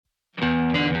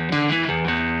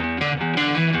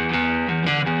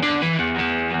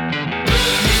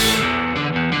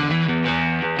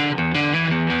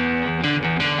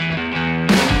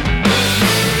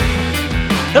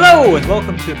Hello and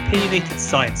welcome to Opinionated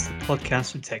Science, the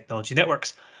podcast from Technology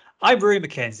Networks. I'm Rory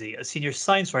McKenzie, a senior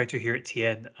science writer here at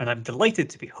TN, and I'm delighted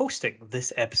to be hosting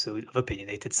this episode of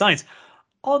Opinionated Science.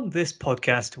 On this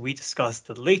podcast, we discuss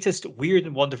the latest weird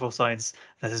and wonderful science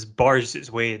that has barged its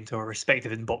way into our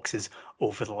respective inboxes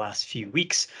over the last few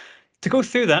weeks. To go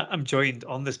through that, I'm joined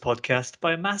on this podcast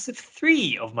by a massive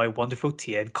three of my wonderful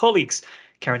TN colleagues,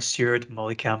 Karen Stewart,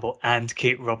 Molly Campbell, and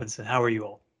Kate Robinson. How are you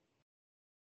all?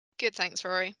 Good, thanks,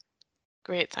 Rory.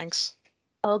 Great, thanks.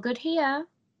 All good here.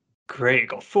 Great,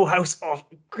 got a full house of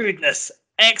goodness.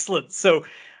 Excellent. So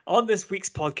on this week's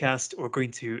podcast, we're going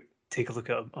to take a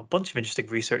look at a bunch of interesting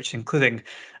research, including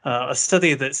a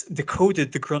study that's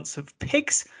decoded the grunts of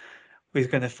pigs. We're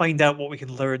going to find out what we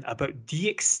can learn about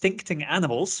de-extincting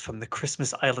animals from the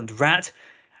Christmas Island rat.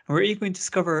 And we're even going to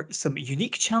discover some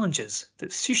unique challenges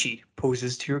that sushi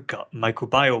poses to your gut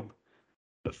microbiome.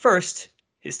 But first,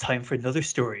 it's time for another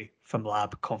story from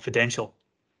Lab Confidential.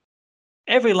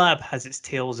 Every lab has its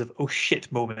tales of oh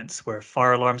shit moments where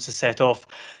fire alarms are set off,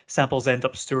 samples end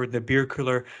up stored in the beer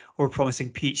cooler, or a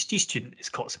promising PhD student is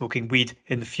caught smoking weed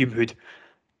in the fume hood.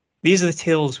 These are the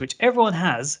tales which everyone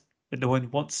has, but no one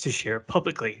wants to share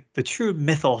publicly, the true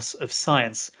mythos of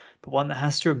science, but one that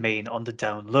has to remain on the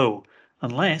down low,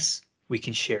 unless we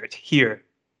can share it here.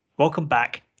 Welcome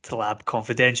back to Lab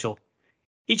Confidential.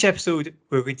 Each episode,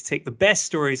 we're going to take the best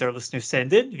stories our listeners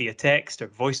send in via text or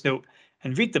voice note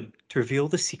and read them to reveal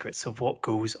the secrets of what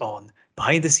goes on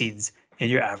behind the scenes in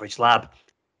your average lab.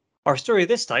 Our story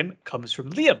this time comes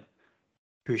from Liam,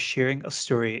 who is sharing a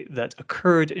story that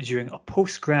occurred during a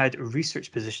postgrad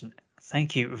research position.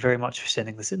 Thank you very much for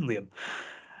sending this in, Liam.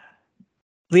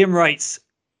 Liam writes,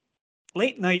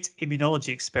 late night immunology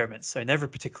experiments are never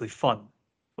particularly fun,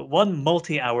 but one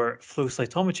multi-hour flow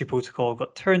cytometry protocol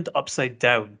got turned upside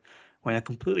down when a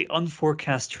completely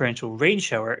unforecast torrential rain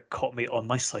shower caught me on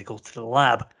my cycle to the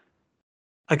lab.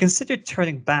 I considered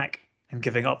turning back and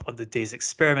giving up on the day's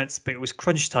experiments, but it was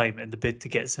crunch time in the bid to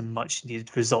get some much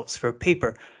needed results for a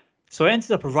paper. So I ended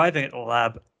up arriving at the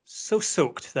lab so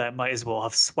soaked that I might as well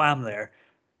have swam there.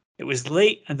 It was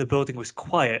late and the building was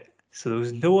quiet, so there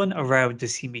was no one around to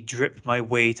see me drip my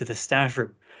way to the staff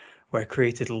room, where I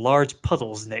created large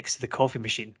puddles next to the coffee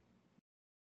machine.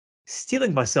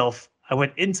 Steeling myself, I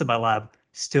went into my lab,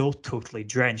 still totally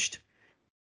drenched.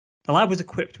 The lab was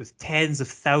equipped with tens of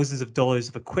thousands of dollars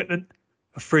of equipment,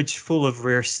 a fridge full of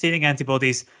rare staining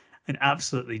antibodies, and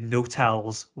absolutely no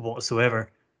towels whatsoever.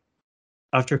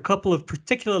 After a couple of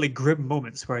particularly grim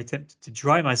moments where I attempted to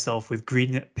dry myself with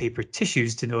green paper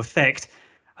tissues to no effect,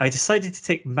 I decided to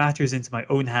take matters into my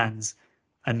own hands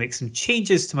and make some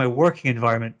changes to my working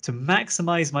environment to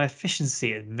maximize my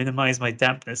efficiency and minimize my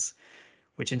dampness,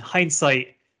 which in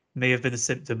hindsight may have been a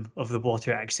symptom of the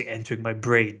water actually entering my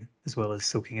brain as well as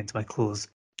soaking into my clothes.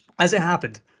 As it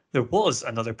happened, there was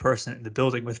another person in the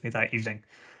building with me that evening.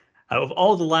 Out of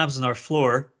all the labs on our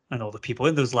floor and all the people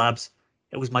in those labs,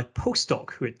 it was my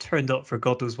postdoc who had turned up for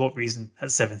God knows what reason at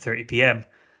 7:30 p.m.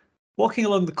 Walking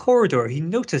along the corridor, he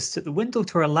noticed that the window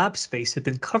to our lab space had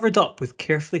been covered up with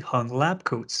carefully hung lab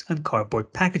coats and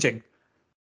cardboard packaging.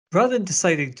 Rather than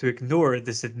deciding to ignore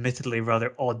this admittedly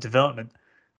rather odd development,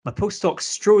 my postdoc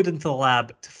strode into the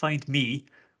lab to find me,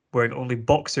 wearing only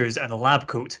boxers and a lab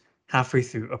coat, halfway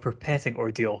through a pipetting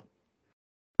ordeal.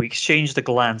 We exchanged a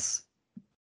glance.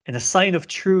 In a sign of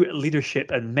true leadership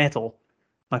and mettle,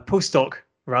 my postdoc,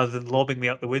 rather than lobbing me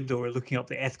out the window or looking up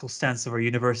the ethical stance of our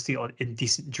university on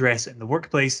indecent dress in the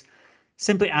workplace,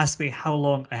 simply asked me how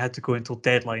long I had to go until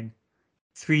deadline.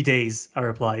 3 days, I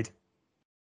replied.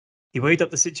 He weighed up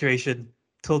the situation,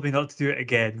 told me not to do it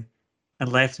again,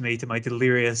 and left me to my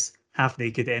delirious,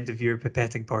 half-naked end-of-year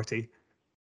pipetting party.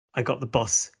 I got the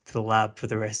bus to the lab for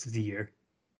the rest of the year.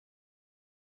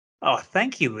 Oh,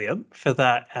 thank you, Liam, for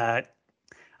that,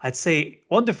 I'd say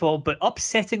wonderful but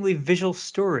upsettingly visual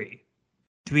story.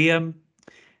 Do we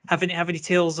have any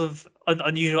tales of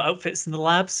unusual outfits in the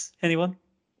labs? Anyone?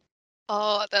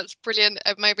 Oh, that's brilliant.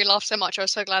 It made me laugh so much. I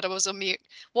was so glad I was on mute.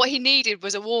 What he needed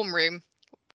was a warm room.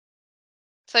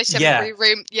 37-degree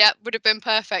room, yeah, would have been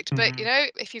perfect. But, you know,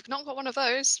 if you've not got one of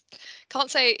those,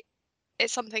 can't say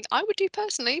it's something I would do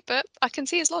personally, but I can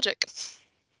see his logic.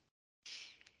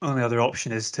 Only other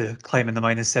option is to climb in the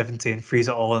 -70 and freeze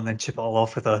it all and then chip it all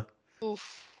off with a that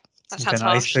some sounds kind of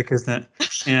ice harsh. pick, isn't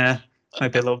it? Yeah,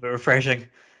 might be a little bit refreshing.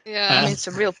 Yeah. I mean,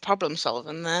 some real problem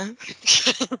solving there.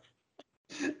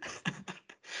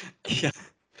 Yeah,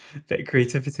 bit of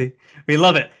creativity. We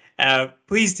love it.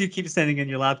 Please do keep sending in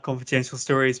your lab confidential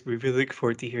stories. We really look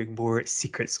forward to hearing more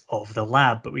secrets of the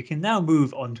lab. But we can now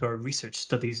move on to our research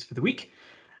studies for the week.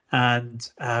 And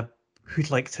who'd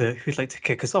like to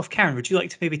kick us off? Karen, would you like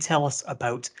to maybe tell us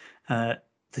about the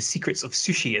secrets of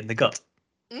sushi in the gut?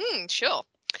 Sure.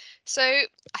 So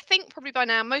I think probably by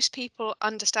now most people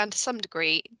understand to some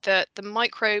degree that the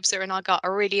microbes that are in our gut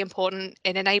are really important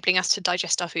in enabling us to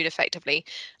digest our food effectively,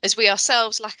 as we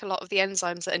ourselves lack a lot of the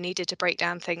enzymes that are needed to break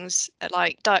down things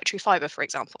like dietary fibre, for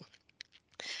example.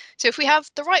 So if we have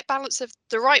the right balance of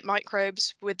the right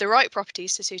microbes with the right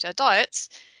properties to suit our diets,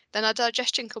 then our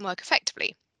digestion can work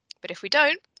effectively. But if we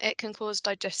don't, it can cause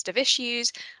digestive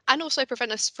issues and also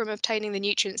prevent us from obtaining the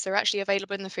nutrients that are actually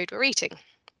available in the food we're eating.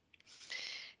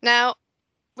 Now,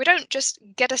 we don't just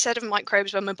get a set of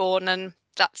microbes when we're born and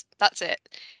that's it.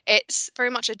 It's very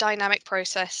much a dynamic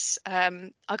process.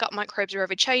 Our gut microbes are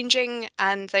ever changing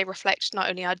and they reflect not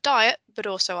only our diet but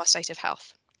also our state of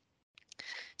health.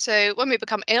 So when we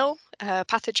become ill,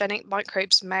 pathogenic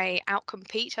microbes may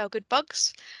outcompete our good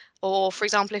bugs. Or, for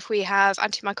example, if we have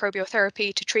antimicrobial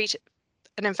therapy to treat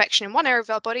an infection in one area of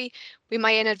our body, we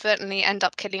may inadvertently end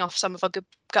up killing off some of our good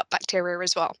gut bacteria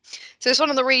as well. So it's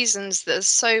one of the reasons there's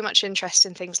so much interest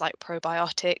in things like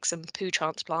probiotics and poo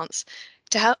transplants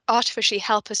to artificially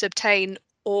help us obtain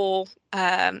or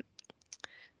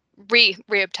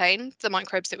reobtain the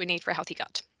microbes that we need for a healthy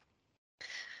gut.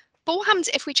 But what happens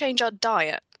if we change our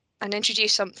diet and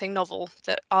introduce something novel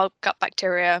that our gut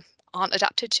bacteria aren't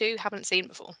adapted to, haven't seen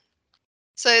before?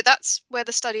 So that's where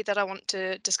the study that I want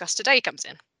to discuss today comes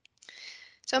in.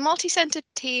 So a multi-centered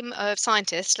team of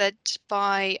scientists led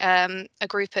by a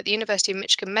group at the University of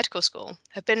Michigan Medical School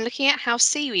have been looking at how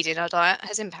seaweed in our diet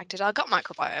has impacted our gut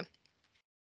microbiome.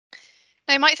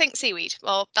 Now you might think seaweed,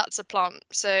 well, that's a plant,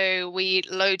 so we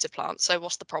eat loads of plants, so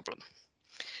what's the problem?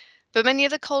 But many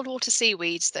of the cold water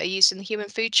seaweeds that are used in the human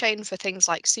food chain for things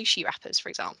like sushi wrappers, for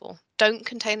example, don't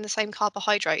contain the same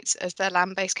carbohydrates as their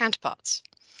land-based counterparts.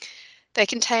 They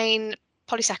contain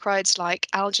polysaccharides like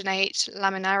alginate,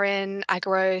 laminarin,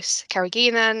 agarose,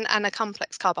 carrageenan, and a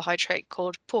complex carbohydrate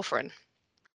called porphyrin.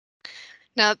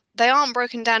 Now, they aren't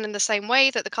broken down in the same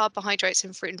way that the carbohydrates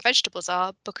in fruit and vegetables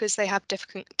are because they have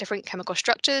different chemical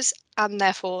structures and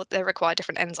therefore they require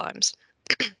different enzymes.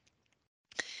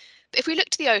 But if we look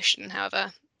to the ocean,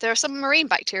 however, there are some marine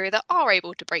bacteria that are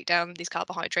able to break down these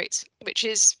carbohydrates, which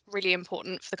is really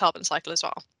important for the carbon cycle as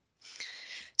well.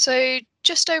 So,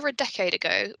 just over a decade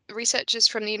ago, researchers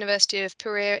from the University of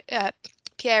Pierre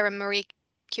and Marie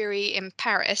Curie in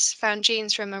Paris found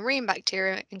genes from marine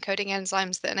bacteria encoding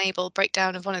enzymes that enable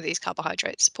breakdown of one of these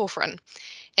carbohydrates, porphyrin,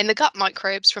 in the gut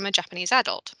microbes from a Japanese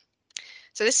adult.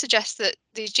 So, this suggests that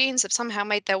these genes have somehow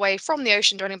made their way from the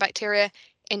ocean dwelling bacteria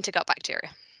into gut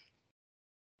bacteria.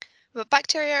 But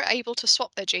bacteria are able to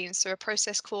swap their genes through a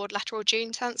process called lateral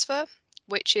gene transfer,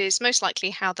 which is most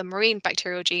likely how the marine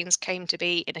bacterial genes came to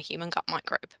be in a human gut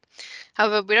microbe.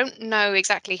 However, we don't know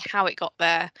exactly how it got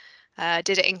there.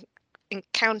 Did it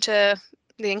encounter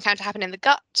happen in the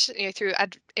gut, through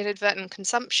inadvertent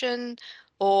consumption,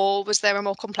 or was there a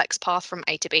more complex path from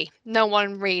A to B? No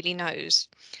one really knows.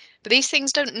 But these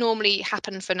things don't normally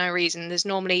happen for no reason. There's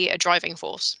normally a driving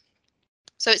force.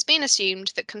 So it's been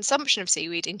assumed that consumption of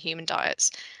seaweed in human diets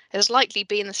has likely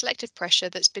been the selective pressure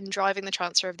that's been driving the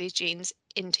transfer of these genes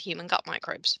into human gut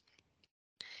microbes.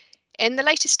 In the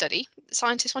latest study,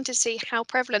 scientists wanted to see how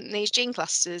prevalent these gene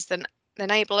clusters that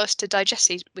enable us to digest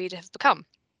seaweed have become.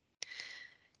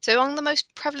 So among the most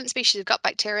prevalent species of gut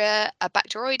bacteria are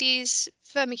Bacteroides,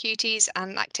 Firmicutes,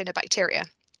 and Actinobacteria.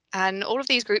 And all of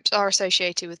these groups are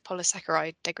associated with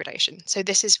polysaccharide degradation. So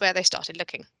this is where they started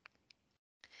looking.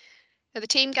 Now, the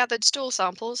team gathered stool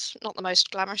samples, not the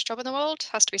most glamorous job in the world,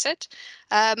 has to be said,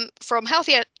 from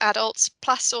healthy adults,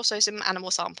 plus also some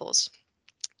animal samples.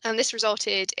 And this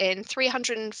resulted in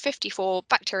 354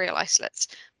 bacterial isolates,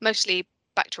 mostly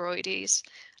Bacteroides,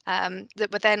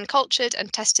 that were then cultured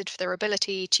and tested for their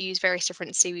ability to use various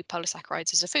different seaweed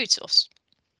polysaccharides as a food source.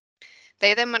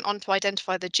 They then went on to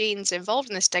identify the genes involved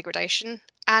in this degradation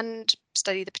and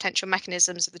study the potential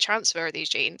mechanisms of the transfer of these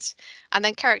genes, and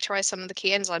then characterize some of the key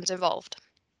enzymes involved.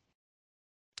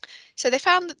 So they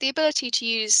found that the ability to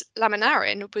use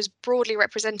laminarin was broadly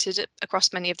represented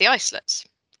across many of the isolates,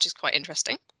 which is quite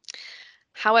interesting.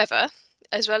 However,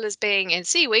 as well as being in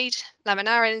seaweed,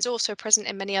 laminarin is also present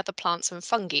in many other plants and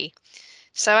fungi.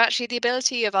 So actually the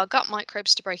ability of our gut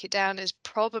microbes to break it down is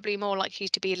probably more likely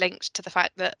to be linked to the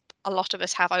fact that a lot of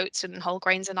us have oats and whole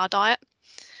grains in our diet.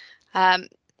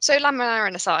 So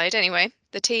laminarin aside, anyway,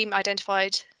 the team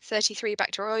identified 33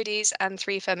 Bacteroides and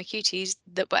 3 Firmicutes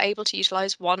that were able to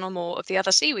utilize one or more of the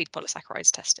other seaweed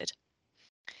polysaccharides tested.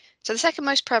 So the second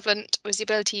most prevalent was the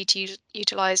ability to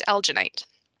utilize alginate.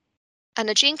 And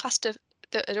a gene cluster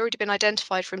that had already been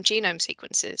identified from genome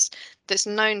sequences that's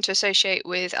known to associate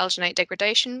with alginate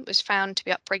degradation was found to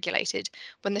be upregulated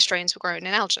when the strains were grown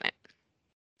in alginate.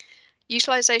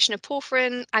 Utilisation of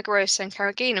porphyrin, agarose, and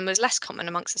carrageenan was less common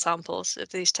amongst the samples of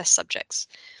these test subjects.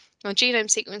 Now, genome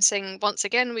sequencing once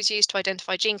again was used to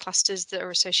identify gene clusters that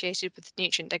are associated with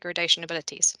nutrient degradation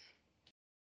abilities.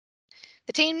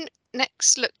 The team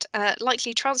next looked at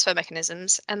likely transfer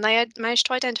mechanisms, and they had managed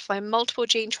to identify multiple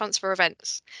gene transfer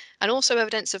events and also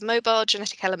evidence of mobile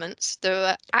genetic elements that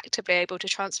were actively able to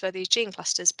transfer these gene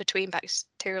clusters between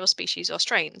bacterial species or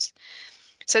strains.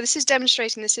 So this is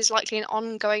demonstrating this is likely an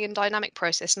ongoing and dynamic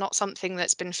process, not something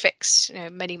that's been fixed,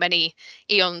 many, many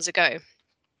eons ago.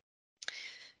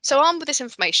 So armed with this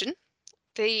information,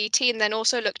 the team then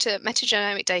also looked at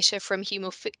metagenomic data from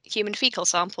human fecal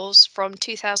samples from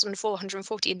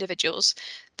 2,440 individuals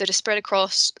that are spread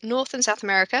across North and South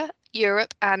America,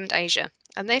 Europe, and Asia.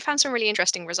 And they found some really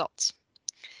interesting results.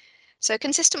 So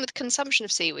consistent with consumption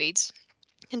of seaweeds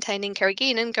containing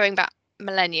carrageenan going back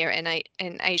millennia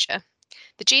in Asia,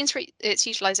 the genes for its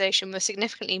utilization were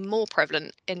significantly more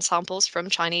prevalent in samples from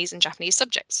Chinese and Japanese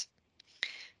subjects.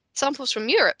 Samples from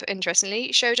Europe,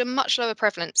 interestingly, showed a much lower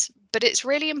prevalence, but it's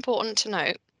really important to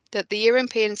note that the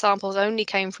European samples only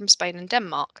came from Spain and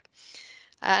Denmark,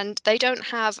 and they don't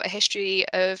have a history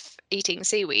of eating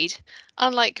seaweed,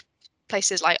 unlike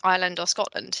places like Ireland or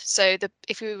Scotland. So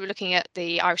if we were looking at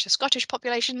the Irish or Scottish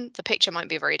population, the picture might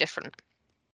be very different.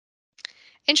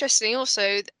 Interestingly,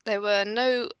 also, there were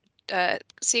no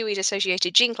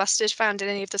seaweed-associated gene clusters found in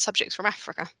any of the subjects from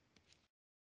Africa.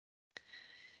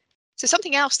 So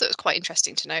something else that was quite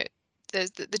interesting to note,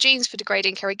 the genes for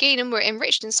degrading carrageenan were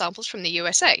enriched in samples from the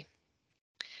USA.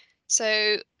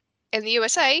 So in the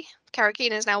USA,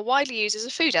 carrageenan is now widely used as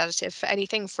a food additive for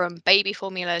anything from baby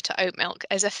formula to oat milk,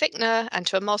 as a thickener and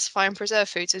to emulsify and preserve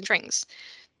foods and drinks.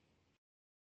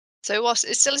 So whilst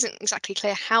it still isn't exactly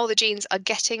clear how the genes are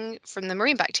getting from the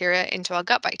marine bacteria into our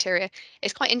gut bacteria,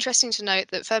 it's quite interesting to note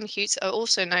that firmicutes are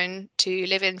also known to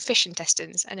live in fish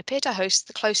intestines and appear to host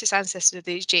the closest ancestors of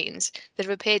these genes that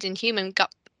have appeared in human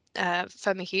gut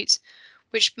firmicutes,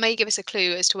 which may give us a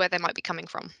clue as to where they might be coming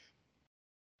from.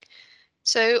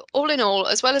 So all in all,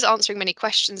 as well as answering many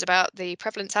questions about the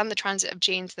prevalence and the transit of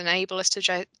genes that enable us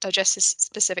to digest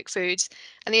specific foods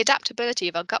and the adaptability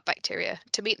of our gut bacteria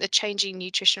to meet the changing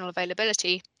nutritional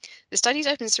availability, the studies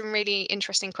open some really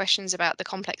interesting questions about the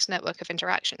complex network of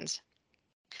interactions.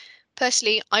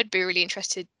 Personally, I'd be really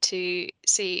interested to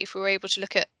see if we were able to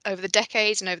look at over the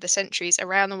decades and over the centuries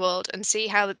around the world and see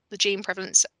how the gene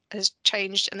prevalence has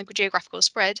changed and the geographical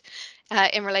spread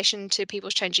in relation to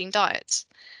people's changing diets.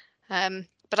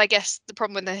 But I guess the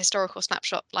problem with a historical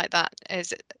snapshot like that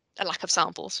is a lack of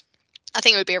samples. I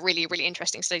think it would be a really, really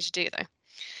interesting study to do, though.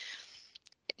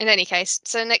 In any case,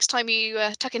 so next time you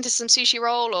tuck into some sushi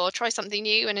roll or try something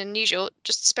new and unusual,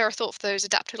 just spare a thought for those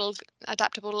adaptable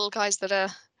little guys that are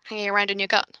hanging around in your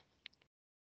gut.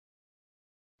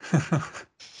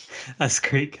 That's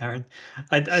great, Karen.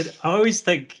 I always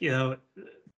think,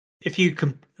 if you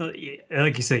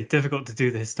like you say, difficult to do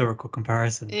the historical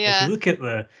comparison. If Yeah, you look at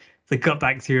the gut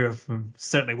bacteria from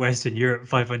certainly Western Europe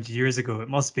 500 years ago, it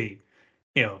must be,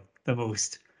 the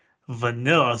most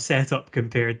vanilla setup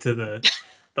compared to the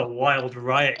wild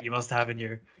riot you must have in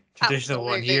your traditional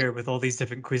one absolutely. here with all these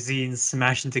different cuisines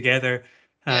smashing together.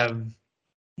 Yeah,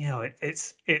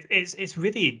 It's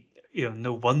really,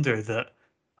 no wonder that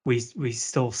we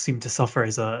still seem to suffer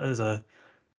as a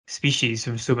species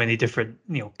from so many different,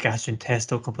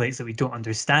 gastrointestinal complaints that we don't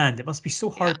understand. It must be so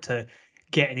yeah. hard to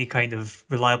get any kind of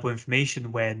reliable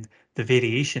information when the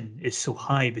variation is so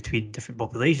high between different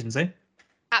populations, eh?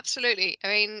 Absolutely. I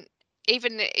mean,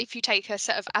 even if you take a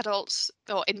set of adults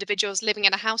or individuals living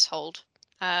in a household,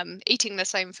 eating the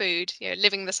same food,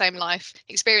 living the same life,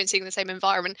 experiencing the same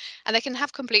environment, and they can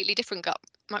have completely different gut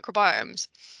microbiomes.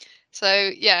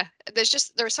 So yeah,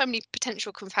 there are so many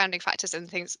potential confounding factors and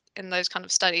things in those kind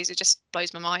of studies. It just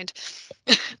blows my mind.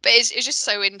 But it's just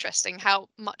so interesting how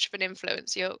much of an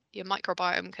influence your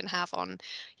microbiome can have on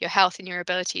your health and your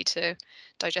ability to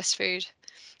digest food.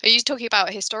 Are you talking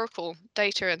about historical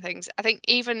data and things? I think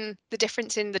even the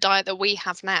difference in the diet that we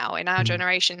have now in our Mm.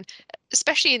 generation,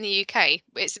 especially in the UK,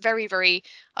 it's very, very,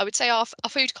 I would say our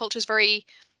food culture is very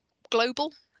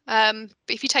global. But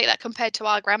if you take that compared to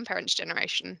our grandparents'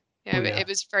 generation, Oh it yeah,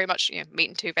 was very much, meat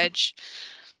and two veg,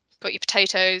 got your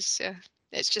potatoes. Yeah.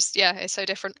 It's just, yeah, it's so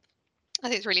different. I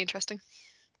think it's really interesting.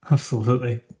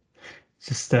 absolutely.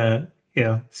 Just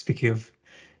speaking of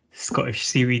Scottish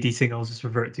seaweed eating, I'll just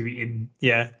revert to eating,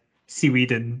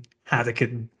 seaweed and haddock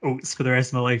and oats for the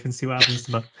rest of my life and see what happens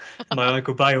to my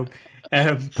microbiome.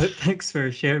 But thanks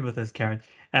for sharing with us, Karen.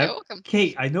 You're welcome.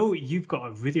 Kate, I know you've got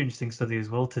a really interesting study as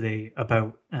well today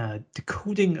about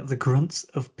decoding the grunts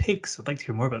of pigs. I'd like to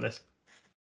hear more about this.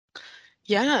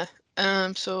 Yeah.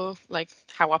 So like,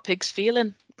 how are pigs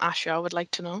feeling? Asha, I would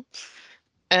like to know.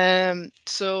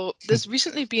 So there's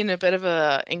recently been a bit of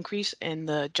a increase in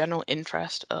the general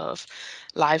interest of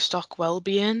livestock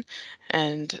well-being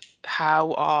and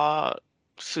how our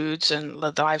foods and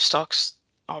the livestock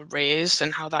are raised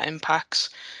and how that impacts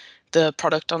the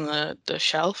product on the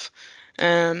shelf.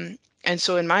 And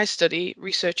so in my study,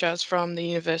 researchers from the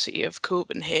University of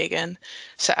Copenhagen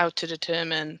set out to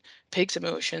determine pigs'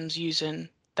 emotions using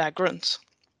their grunts.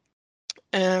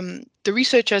 The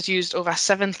researchers used over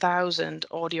 7,000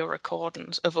 audio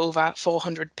recordings of over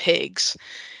 400 pigs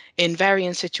in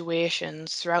varying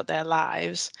situations throughout their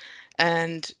lives,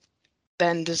 and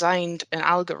then designed an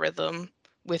algorithm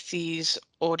with these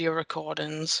audio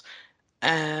recordings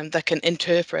that can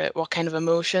interpret what kind of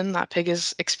emotion that pig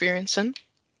is experiencing.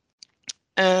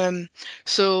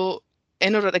 So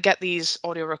in order to get these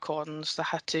audio recordings,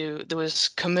 there was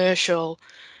commercial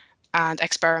and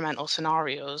experimental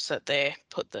scenarios that they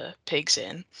put the pigs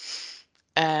in.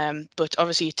 But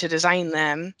obviously to design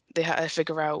them, they had to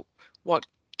figure out what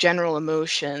general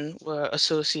emotion were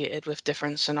associated with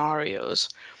different scenarios.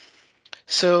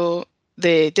 So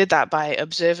they did that by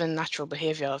observing natural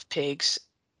behavior of pigs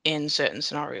in certain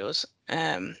scenarios.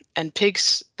 And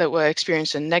pigs that were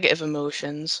experiencing negative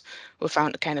emotions were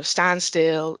found to kind of stand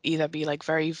still, either be like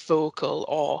very vocal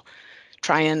or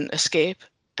try and escape.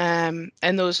 And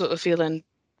those that are feeling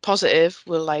positive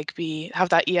will like have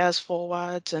their ears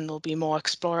forwards and they'll be more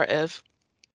explorative.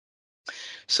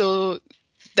 So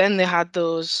then they had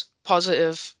those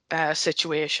positive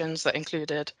situations that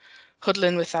included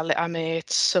huddling with their litter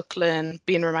mates, suckling,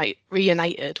 being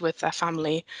reunited with their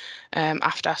family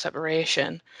after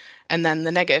separation. And then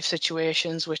the negative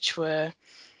situations, which were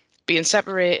being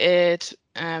separated,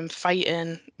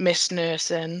 fighting,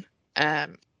 misnursing,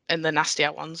 and the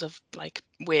nastier ones of like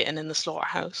waiting in the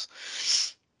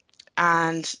slaughterhouse.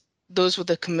 And those were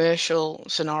the commercial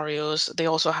scenarios. They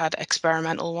also had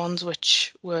experimental ones,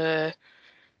 which were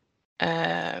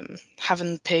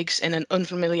having pigs in an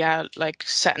unfamiliar like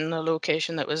setting, a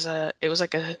location that was it was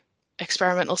like a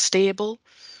experimental stable,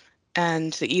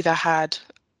 and they either had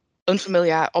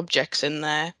unfamiliar objects in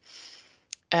there,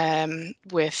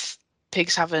 with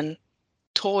pigs having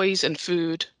toys and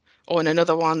food, or in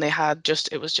another one they had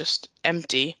it was just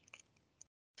empty.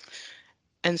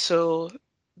 And so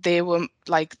they were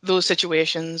like, those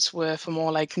situations were for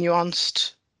more like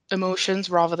nuanced emotions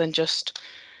rather than just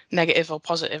negative or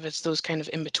positive. It's those kind of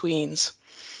in-betweens.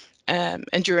 And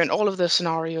during all of the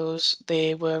scenarios,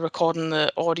 they were recording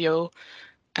the audio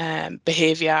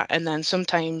behavior, and then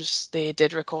sometimes they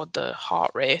did record the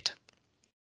heart rate.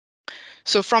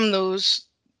 So from those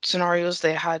scenarios,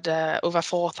 they had over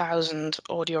 4,000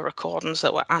 audio recordings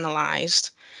that were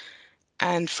analysed,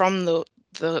 and from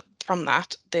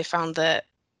that, they found that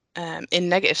in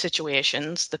negative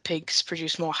situations, the pigs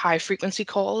produce more high-frequency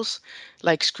calls,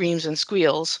 like screams and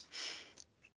squeals.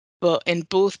 But in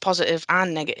both positive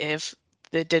and negative,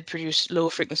 they did produce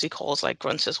low-frequency calls like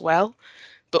grunts as well.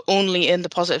 But only in the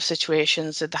positive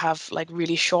situations did they have like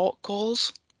really short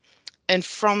calls. And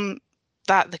from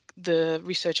that, the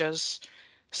researchers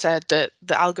said that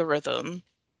the algorithm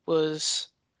was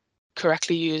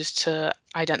correctly used to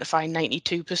identify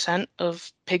 92%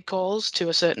 of pig calls to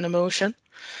a certain emotion.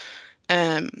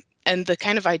 And the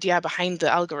kind of idea behind the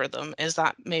algorithm is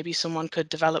that maybe someone could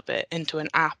develop it into an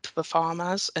app for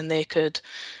farmers, and they could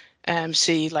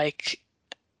see like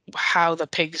how the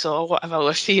pigs or whatever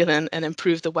were feeling and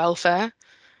improve the welfare.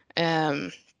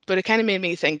 But it kind of made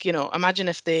me think, imagine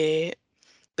if there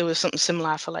was something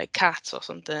similar for like cats or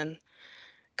something,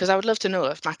 because I would love to know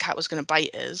if my cat was going to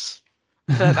bite us.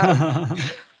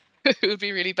 That it would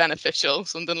be really beneficial,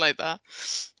 something like that.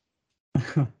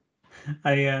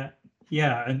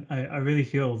 Yeah, and I really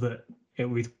feel that it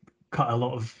would cut a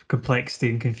lot of complexity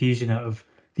and confusion out of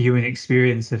the human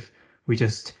experience if we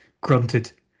just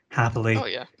grunted Oh happily,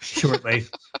 yeah. shortly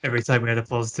every time we had a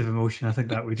positive emotion. I think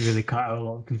that would really cut out a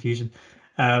lot of confusion.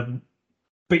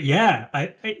 But yeah,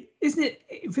 isn't it?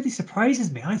 It really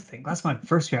surprises me. I think that's my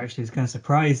first reaction, is kind of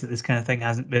surprised that this kind of thing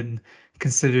hasn't been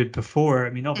considered before. I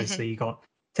mean, obviously you got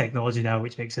technology now,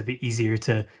 which makes it a bit easier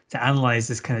to analyze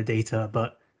this kind of data,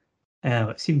 but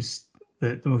it seems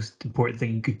that the most important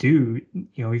thing you could do,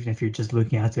 even if you're just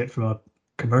looking at it from a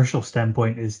commercial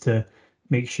standpoint, is to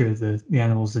make sure the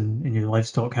animals in your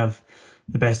livestock have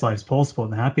the best lives possible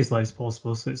and the happiest lives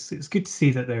possible. So it's good to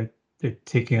see that they're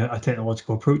taking a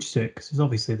technological approach to it, because there's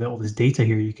obviously all this data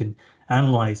here you can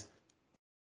analyze.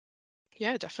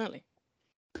 Yeah, definitely.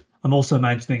 I'm also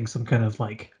imagining some kind of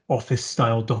like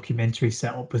office-style documentary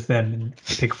setup with them in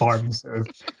pig farms, or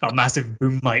a massive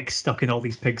boom mic stuck in all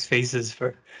these pigs' faces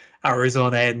for hours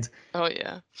on end. Oh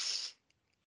yeah.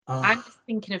 I'm Ah, just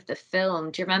thinking of the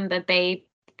film. Do you remember Babe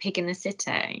Pig in the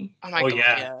City? Oh my Oh, god,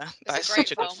 yeah. yeah. It's That a is great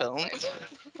such a good film. film.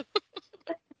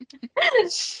 I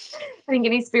think it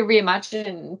needs to be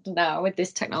reimagined now with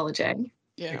this technology.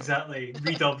 Yeah. exactly.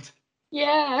 Redubbed.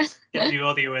 Yeah. Get new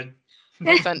audio in.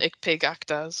 Authentic pig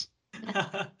actors.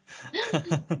 Love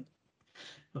to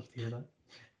hear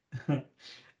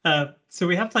that. So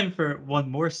we have time for one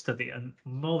more study, and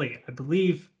Molly, I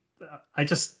believe I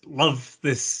just love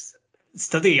this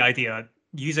study idea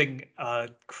using a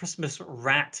Christmas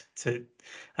rat to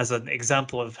as an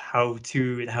example of how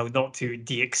to and how not to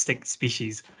de-extinct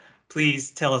species. Please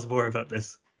tell us more about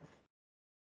this.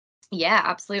 Yeah,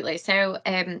 absolutely. So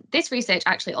this research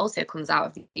actually also comes out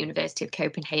of the University of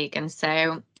Copenhagen.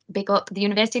 So big up the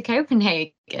University of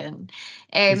Copenhagen.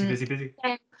 Busy, Um, busy, busy.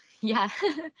 so, yeah,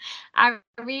 our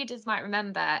readers might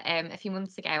remember a few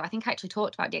months ago, I think I actually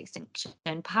talked about de-extinction,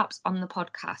 perhaps on the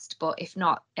podcast, but if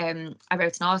not, I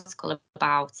wrote an article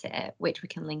about it, which we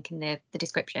can link in the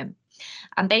description.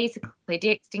 And basically,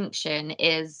 de-extinction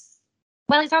is,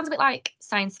 well, it sounds a bit like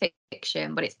science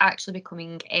fiction, but it's actually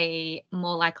becoming a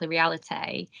more likely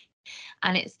reality.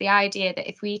 And it's the idea that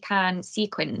if we can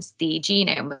sequence the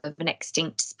genome of an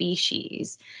extinct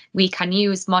species, we can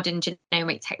use modern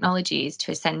genomic technologies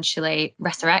to essentially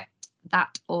resurrect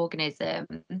that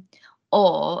organism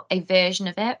or a version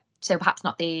of it. So perhaps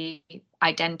not the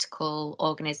identical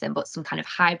organism, but some kind of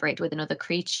hybrid with another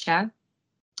creature.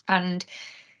 And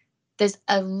there's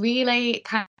a really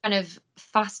kind of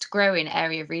fast growing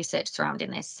area of research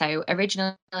surrounding this. So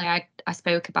originally I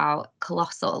spoke about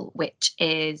Colossal, which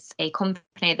is a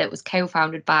company that was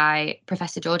co-founded by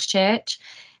Professor George Church.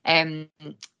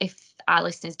 If our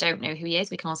listeners don't know who he is,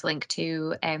 we can also link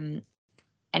to an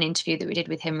interview that we did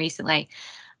with him recently.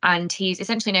 And he's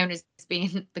essentially known as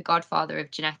being the godfather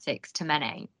of genetics to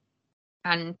many.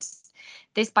 And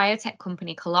this biotech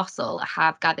company, Colossal,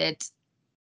 have gathered,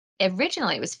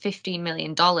 originally it was $15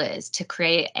 million to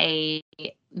create a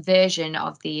version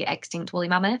of the extinct woolly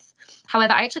mammoth.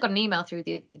 However, I actually got an email through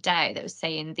the other day that was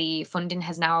saying the funding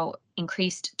has now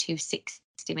increased to $60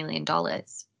 million. So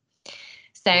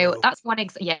Whoa. that's one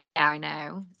yeah, I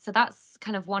know. So that's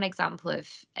kind of one example of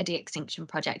a de-extinction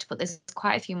project, but there's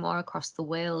quite a few more across the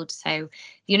world. So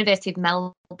the University of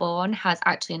Melbourne has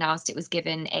actually announced it was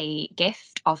given a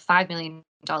gift of $5 million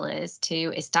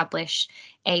to establish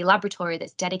a laboratory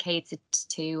that's dedicated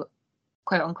to,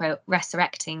 quote unquote,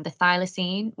 resurrecting the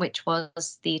thylacine, which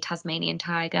was the Tasmanian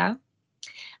tiger.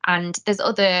 And there's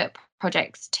other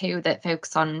projects too that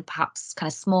focus on perhaps kind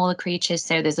of smaller creatures.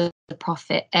 So there's a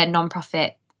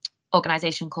non-profit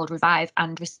organisation called Revive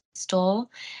and Restore,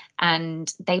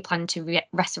 and they plan to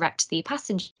resurrect the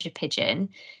passenger pigeon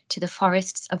to the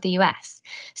forests of the US.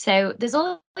 So there's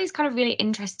all these kind of really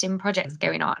interesting projects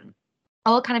going on,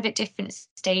 all kind of at different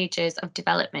stages of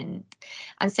development.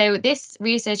 And so this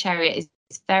research area is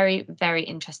very, very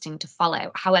interesting to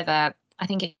follow. However, I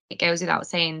think it goes without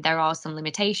saying there are some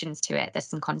limitations to it. There's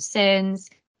some concerns,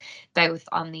 both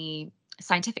on the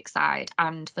scientific side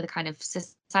and for the kind of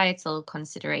societal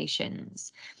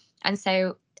considerations. And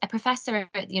so a professor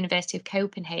at the University of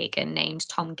Copenhagen named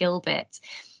Tom Gilbert,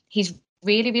 he's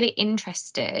really, really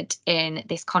interested in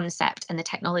this concept and the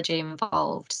technology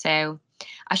involved. So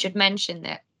I should mention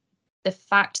that the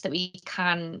fact that we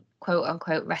can, quote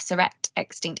unquote, resurrect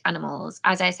extinct animals,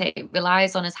 as I say, it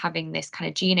relies on us having this kind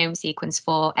of genome sequence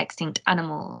for extinct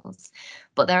animals.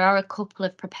 But there are a couple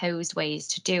of proposed ways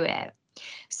to do it.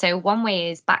 So one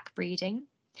way is backbreeding.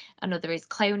 Another is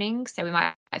cloning. So we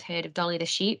might have heard of Dolly the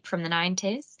sheep from the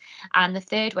 90s. And the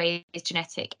third way is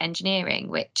genetic engineering,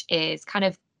 which is kind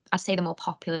of, I'd say, the more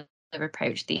popular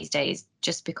approach these days,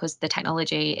 just because the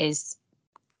technology is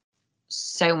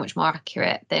so much more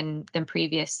accurate than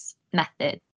previous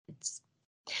methods.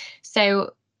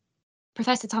 So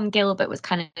Professor Tom Gilbert was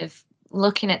kind of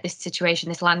looking at this situation,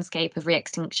 this landscape of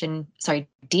de-extinction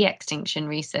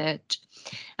research.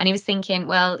 And he was thinking,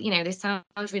 well, this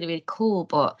sounds really, really cool,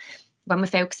 but when we're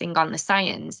focusing on the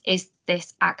science, is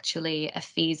this actually a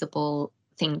feasible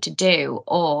thing to do?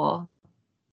 Or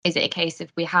is it a case of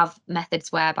we have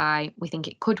methods whereby we think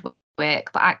it could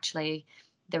work, but actually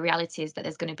the reality is that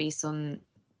there's going to be some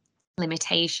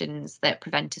limitations that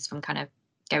prevent us from kind of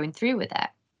going through with it?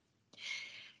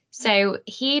 So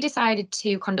he decided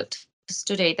to conduct a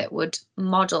study that would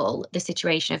model the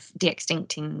situation of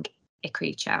de-extincting a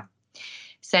creature.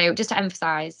 So just to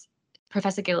emphasize,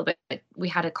 Professor Gilbert, we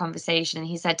had a conversation, and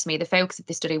he said to me the focus of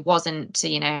this study wasn't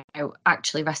to,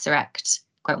 actually resurrect,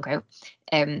 quote unquote,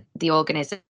 the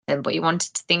organism, but he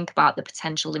wanted to think about the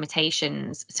potential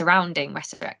limitations surrounding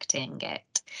resurrecting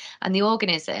it. And the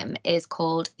organism is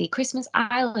called the Christmas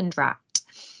Island rat.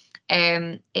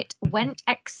 It went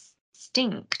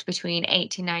extinct between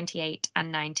 1898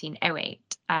 and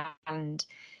 1908, and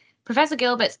Professor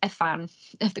Gilbert's a fan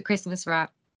of the Christmas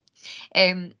rat.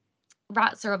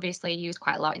 Rats are obviously used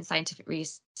quite a lot in scientific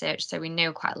research, so we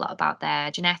know quite a lot about their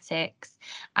genetics.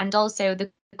 And also the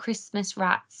Christmas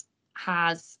rat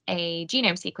has a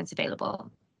genome sequence available.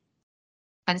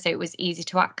 And so it was easy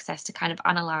to access to kind of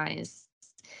analyse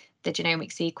the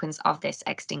genomic sequence of this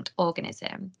extinct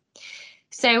organism.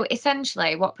 So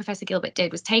essentially what Professor Gilbert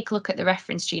did was take a look at the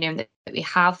reference genome that we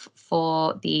have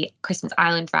for the Christmas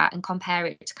Island rat and compare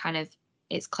it to kind of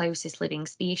its closest living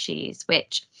species,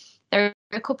 which there are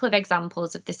a couple of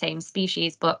examples of the same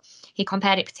species, but he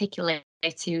compared it particularly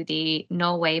to the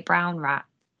Norway brown rat.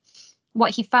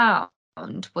 What he found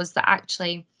was that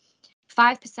actually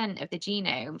 5% of the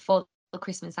genome for the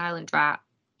Christmas Island rat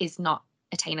is not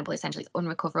attainable, essentially it's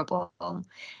unrecoverable.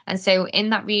 And so in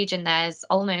that region, there's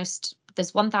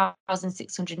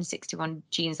 1,661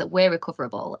 genes that were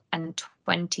recoverable and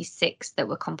 26 that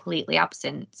were completely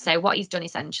absent. So what he's done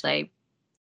essentially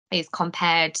is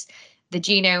compared the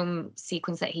genome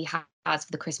sequence that he has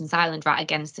for the Christmas Island rat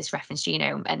against this reference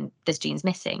genome, and there's genes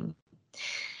missing.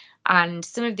 And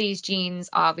some of these genes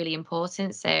are really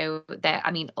important. So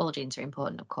all genes are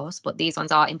important, of course, but these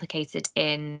ones are implicated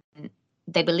in,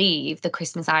 they believe, the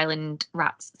Christmas Island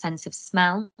rat's sense of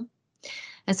smell.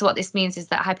 And so what this means is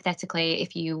that hypothetically,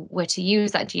 if you were to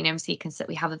use that genome sequence that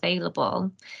we have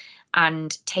available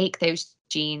and take those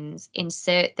genes,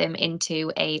 insert them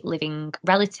into a living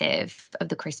relative of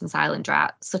the Christmas Island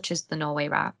rat, such as the Norway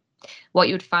rat, what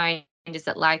you would find is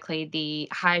that likely the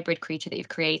hybrid creature that you've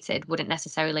created wouldn't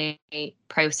necessarily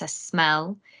process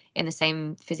smell in the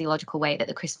same physiological way that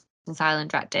the Christmas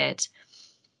Island rat did.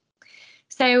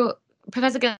 So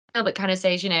Professor Gilbert kind of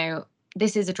says,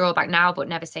 this is a drawback now, but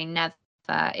never say never.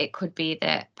 It could be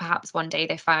that perhaps one day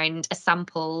they find a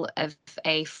sample of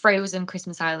a frozen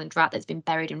Christmas Island rat that's been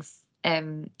buried in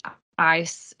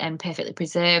ice and perfectly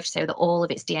preserved, so that all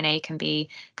of its DNA can be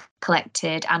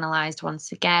collected, analysed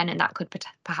once again, and that could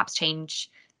perhaps change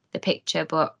the picture.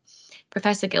 But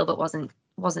Professor Gilbert wasn't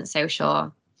so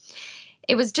sure.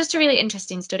 It was just a really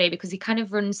interesting study because he kind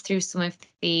of runs through some of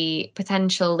the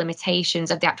potential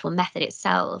limitations of the actual method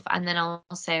itself, and then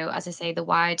also, as I say, the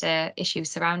wider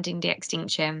issues surrounding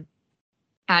de-extinction.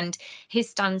 And his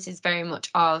stance is very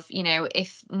much of,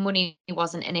 if money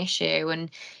wasn't an issue and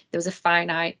there was there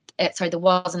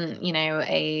wasn't,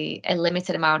 a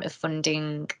limited amount of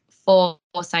funding for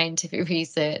scientific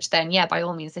research, then yeah, by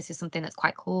all means, this is something that's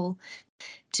quite cool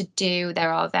to do.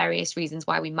 There are various reasons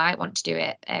why we might want to do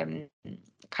it, kind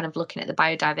of looking at the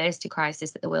biodiversity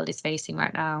crisis that the world is facing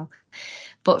right now.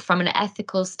 But from an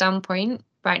ethical standpoint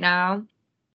right now,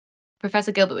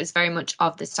 Professor Gilbert was very much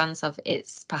of the stance of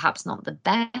it's perhaps not the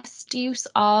best use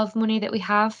of money that we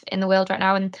have in the world right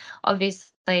now. And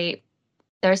obviously,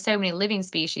 there are so many living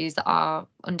species that are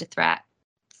under threat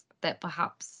that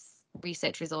perhaps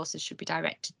research resources should be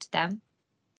directed to them.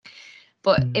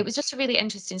 But it was just a really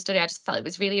interesting study. I just felt it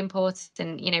was really important.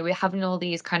 We're having all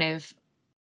these kind of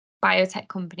biotech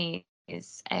companies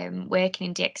working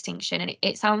in de-extinction, and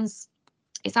it sounds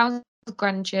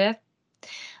grandeur.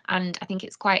 And I think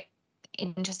it's quite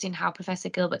interesting how Professor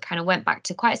Gilbert kind of went back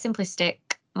to quite a simplistic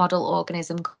model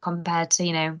organism compared to,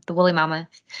 the woolly mammoth,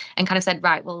 and kind of said,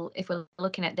 right, well, if we're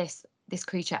looking at this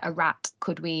creature, a rat,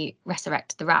 could we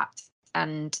resurrect the rat?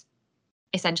 And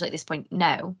essentially at this point,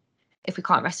 no. If we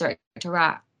can't resurrect a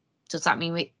rat, does that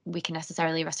mean we can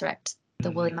necessarily resurrect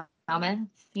the woolly mammoth?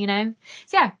 So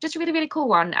yeah, just a really, really cool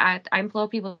one. I implore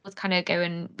people to kind of go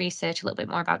and research a little bit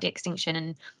more about de-extinction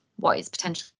and what its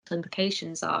potential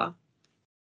implications are.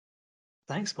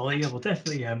 Thanks, Molly. Yeah, we'll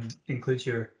definitely include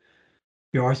your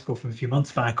article from a few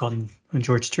months back on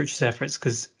George Church's efforts,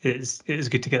 because it is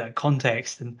good to get that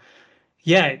context. And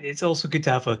yeah, it's also good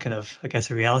to have a kind of, I guess,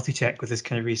 a reality check with this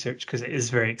kind of research, because it is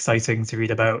very exciting to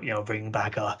read about, bringing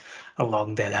back a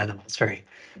long dead animal. It's very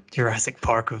Jurassic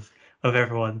Park of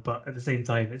everyone, but at the same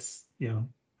time, it's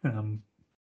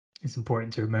it's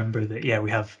important to remember that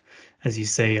we have, as you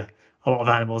say, a lot of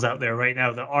animals out there right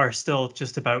now that are still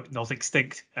just about not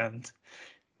extinct, and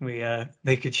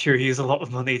they could sure use a lot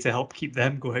of money to help keep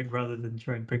them going rather than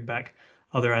try and bring back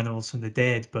other animals from the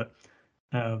dead. But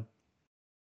can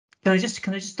I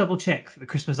just double check that the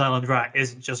Christmas Island rat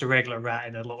isn't just a regular rat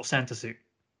in a little Santa suit?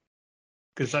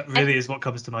 Because that really is what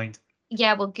comes to mind.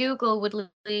 Yeah, well, Google would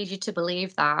lead you to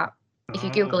believe that. If you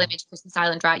Google image Christmas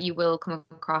Island rat, you will come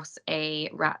across a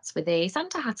rat with a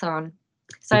Santa hat on.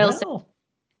 So I also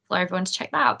for everyone to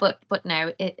check that out. But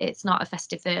no, it's not a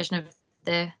festive version of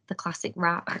the classic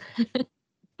rat.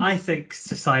 I think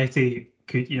society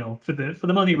could, for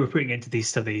the money we're putting into these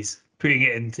studies, putting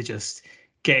it into just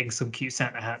getting some cute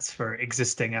Santa hats for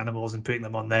existing animals and putting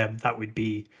them on them, that would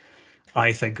be,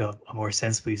 I think, a more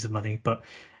sensible use of money. But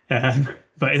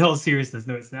in all seriousness,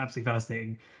 no, it's an absolutely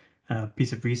fascinating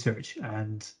piece of research,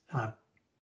 and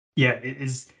yeah,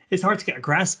 it's hard to get a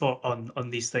grasp on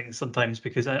these things sometimes,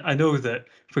 because I know that,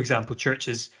 for example,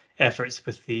 Church's efforts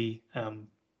with the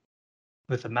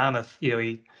mammoth,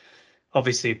 he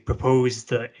obviously proposed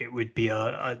that it would be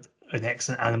an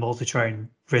excellent animal to try and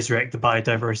resurrect the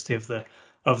biodiversity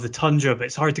of the tundra, but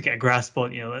it's hard to get a grasp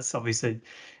on. That's obviously,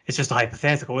 it's just a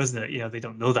hypothetical, isn't it? They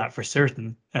don't know that for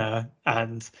certain,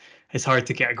 and it's hard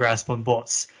to get a grasp on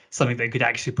what's something that could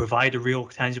actually provide a real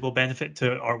tangible benefit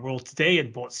to our world today,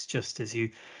 and what's just, as you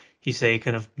say,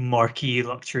 kind of marquee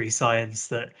luxury science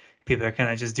that people are kind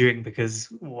of just doing because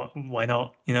why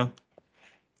not?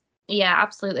 Yeah,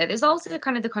 absolutely. There's also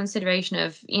kind of the consideration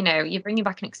of, you're bringing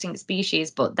back an extinct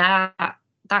species, but that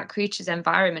creature's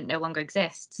environment no longer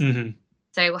exists. Mm-hmm.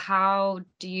 So how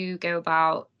do you go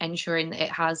about ensuring that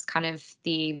it has kind of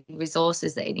the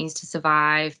resources that it needs to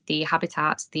survive, the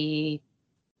habitats, the,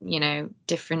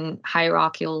 different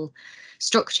hierarchical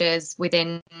structures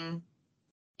within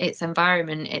its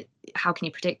environment? How can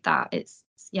you predict that?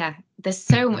 There's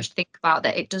so much to think about,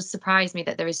 that it does surprise me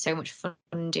that there is so much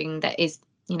funding that is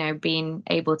being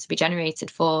able to be generated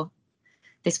for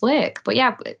this work. But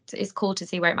yeah, it's cool to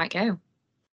see where it might go.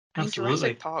 I mean,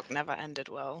 Jurassic Park never ended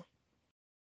well.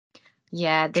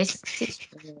 Yeah, this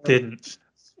didn't.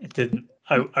 It didn't.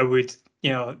 I would,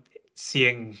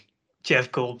 seeing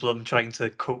Jeff Goldblum trying to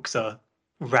coax a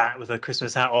rat with a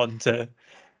Christmas hat on to,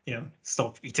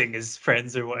 stop eating his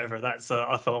friends or whatever. That's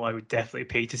a film I would definitely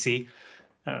pay to see.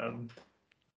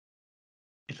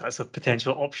 If that's a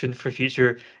potential option for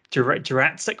future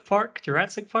Jurassic Park.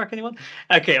 Jurassic Park, anyone?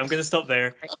 Okay, I'm going to stop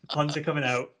there. Puns are coming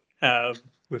out.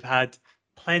 We've had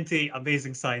plenty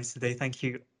amazing science today. Thank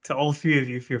you to all three of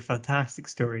you for your fantastic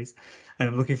stories. And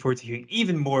I'm looking forward to hearing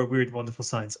even more weird, wonderful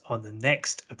science on the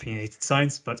next Opinionated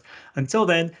Science. But until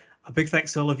then, a big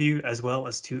thanks to all of you, as well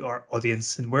as to our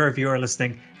audience. And wherever you are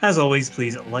listening, as always,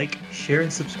 please like, share,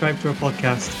 and subscribe to our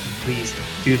podcast. And please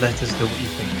do let us know what you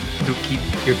think. Don't keep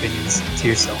your opinions to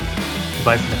yourself.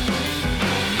 Goodbye for now.